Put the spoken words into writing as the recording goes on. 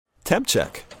Temp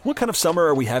Check. What kind of summer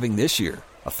are we having this year?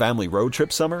 A family road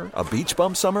trip summer? A beach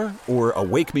bum summer? Or a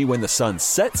wake me when the sun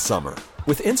sets summer?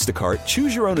 With Instacart,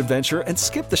 choose your own adventure and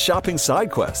skip the shopping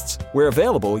side quests. Where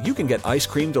available, you can get ice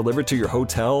cream delivered to your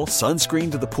hotel,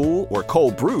 sunscreen to the pool, or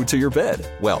cold brew to your bed.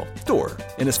 Well, door.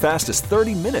 In as fast as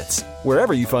 30 minutes.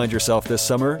 Wherever you find yourself this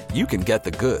summer, you can get the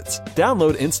goods.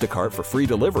 Download Instacart for free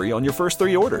delivery on your first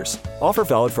 3 orders. Offer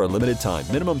valid for a limited time.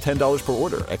 Minimum $10 per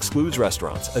order. Excludes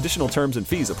restaurants. Additional terms and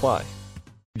fees apply.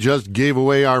 Just gave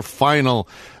away our final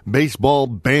baseball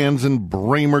bands and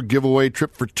Bramer giveaway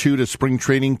trip for 2 to spring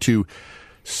training to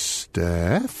Stephanie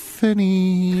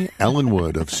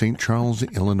Ellenwood of St. Charles,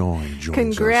 Illinois.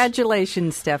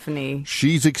 Congratulations, Stephanie.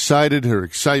 She's excited. Her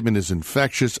excitement is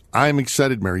infectious. I'm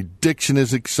excited. Mary Dixon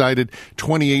is excited.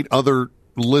 28 other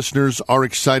listeners are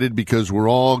excited because we're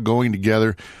all going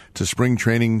together to spring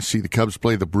training, see the Cubs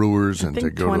play the Brewers, and to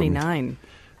go 29.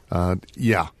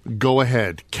 Yeah, go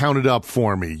ahead. Count it up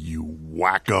for me, you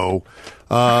wacko.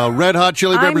 Red Hot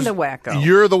Chili Peppers. I'm the wacko.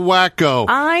 You're the wacko.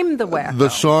 I'm the wacko. The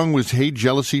song was Hey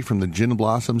Jealousy from the Gin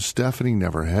Blossoms. Stephanie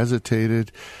never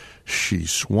hesitated. She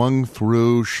swung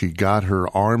through, she got her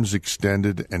arms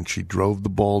extended, and she drove the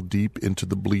ball deep into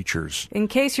the bleachers. In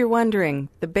case you're wondering,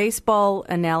 the baseball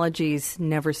analogies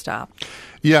never stop.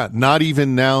 Yeah, not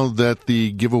even now that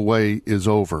the giveaway is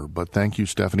over. But thank you,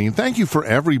 Stephanie. And thank you for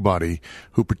everybody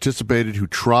who participated, who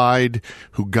tried,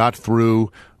 who got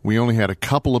through. We only had a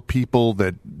couple of people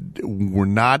that were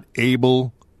not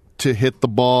able to hit the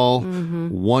ball. Mm-hmm.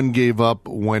 One gave up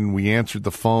when we answered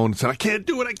the phone and said, I can't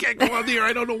do it. I can't go on the air.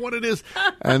 I don't know what it is.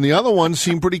 And the other one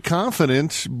seemed pretty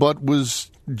confident, but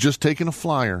was just taking a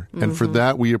flyer. Mm-hmm. And for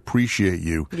that, we appreciate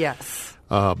you. Yes.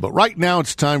 But right now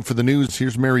it's time for the news.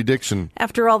 Here's Mary Dixon.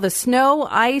 After all the snow,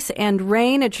 ice, and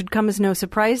rain, it should come as no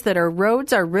surprise that our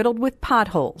roads are riddled with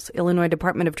potholes. Illinois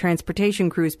Department of Transportation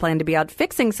crews plan to be out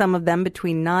fixing some of them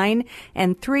between 9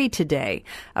 and 3 today.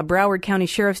 A Broward County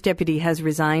Sheriff's deputy has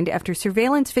resigned after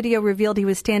surveillance video revealed he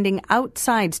was standing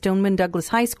outside Stoneman Douglas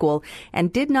High School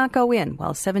and did not go in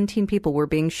while 17 people were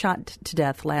being shot to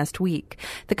death last week.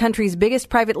 The country's biggest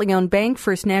privately owned bank,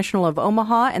 First National of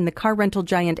Omaha, and the car rental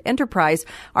giant Enterprise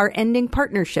are ending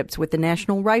partnerships with the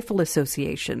National Rifle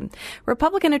Association.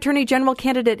 Republican Attorney General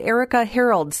candidate Erica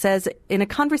Harold says in a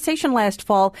conversation last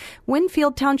fall,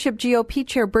 Winfield Township GOP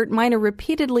Chair Bert Minor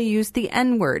repeatedly used the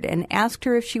N-word and asked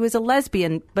her if she was a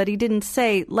lesbian, but he didn't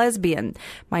say lesbian.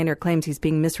 Minor claims he's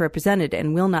being misrepresented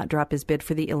and will not drop his bid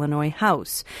for the Illinois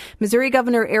House. Missouri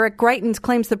Governor Eric Greitens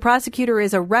claims the prosecutor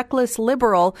is a reckless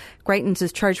liberal. Greitens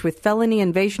is charged with felony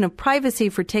invasion of privacy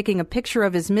for taking a picture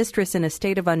of his mistress in a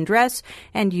state of undress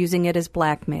and using it as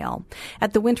blackmail.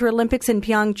 At the Winter Olympics in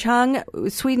Pyeongchang,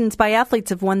 Sweden's biathletes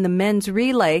have won the men's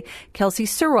relay. Kelsey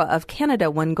Surwa of Canada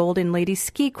won gold in ladies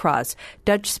ski cross.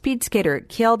 Dutch speed skater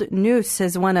Kjeld Nuis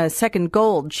has won a second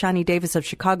gold. Shawnee Davis of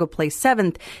Chicago placed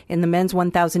 7th in the men's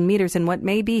 1,000 meters in what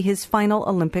may be his final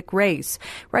Olympic race.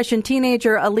 Russian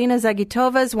teenager Alina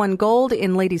Zagitova has won gold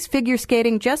in ladies figure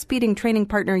skating, just beating training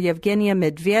partner Yevgenia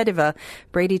Medvedeva.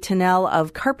 Brady Tennell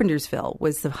of Carpentersville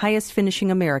was the highest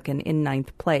finishing American in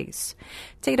 9th place.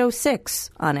 It's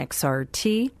 8:06 on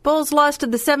XRT. Bulls lost to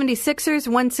the 76ers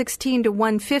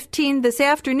 116-115 this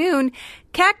afternoon.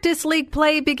 Cactus League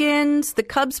play begins. The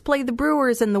Cubs play the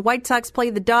Brewers and the White Sox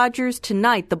play the Dodgers.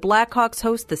 Tonight, the Blackhawks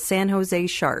host the San Jose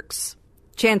Sharks.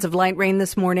 Chance of light rain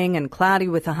this morning and cloudy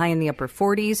with a high in the upper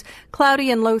 40s.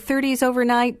 Cloudy and low 30s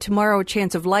overnight. Tomorrow, a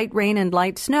chance of light rain and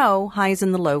light snow. Highs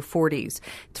in the low 40s.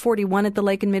 It's 41 at the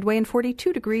Lake and Midway and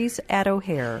 42 degrees at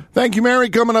O'Hare. Thank you, Mary.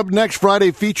 Coming up next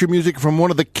Friday, feature music from one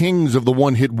of the kings of the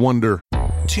one-hit wonder.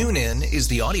 TuneIn is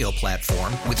the audio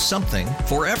platform with something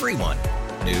for everyone.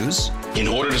 News. In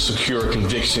order to secure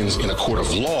convictions in a court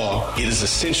of law, it is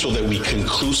essential that we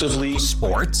conclusively.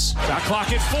 Sports. Shot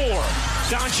clock at 4.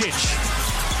 Doncic.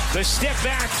 The step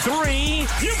back 3.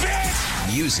 You bet.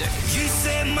 Music. You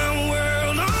set my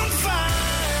world on fire.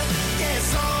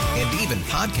 Yes, and even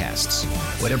podcasts.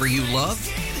 Whatever you love,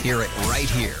 hear it right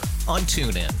here on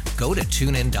TuneIn. Go to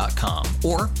TuneIn.com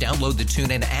or download the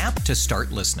TuneIn app to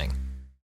start listening.